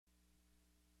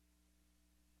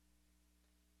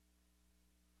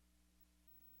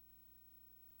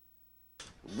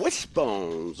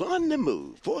Wishbone's on the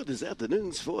move for this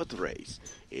afternoon's fourth race.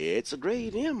 It's a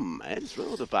grade M, and it's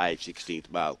from the 5/16th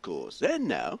mile course. And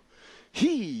now,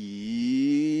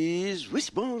 he's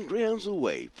Wishbone grounds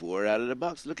away. 4 out of the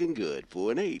box looking good.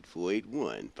 4 and 8,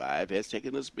 4-8-1. 5 has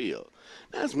taken a spill.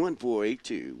 Now it's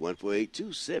 1-4-8-2,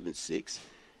 1-4-8-2, 7-6,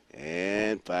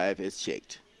 and 5 has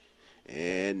checked.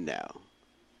 And now,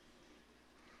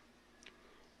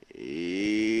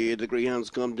 the Greyhounds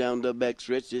come down the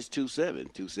backstretch. It's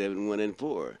 2-7, 2-7, 1 and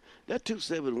 4. That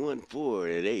 2-7, 1, 4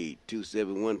 and 8,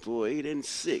 2-7, 1, 4, 8 and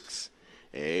 6.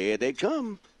 Here they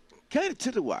come, kind of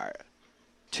to the wire.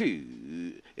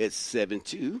 It's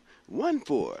 7-2, 1,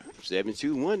 4,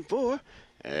 7-2, 1, 4,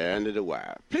 and to the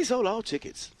wire. Please hold all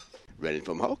tickets. Running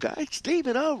from Hawkeye,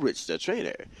 Stephen Ulrich, the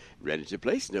trainer. Ready to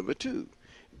place number 2.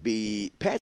 Be Pat.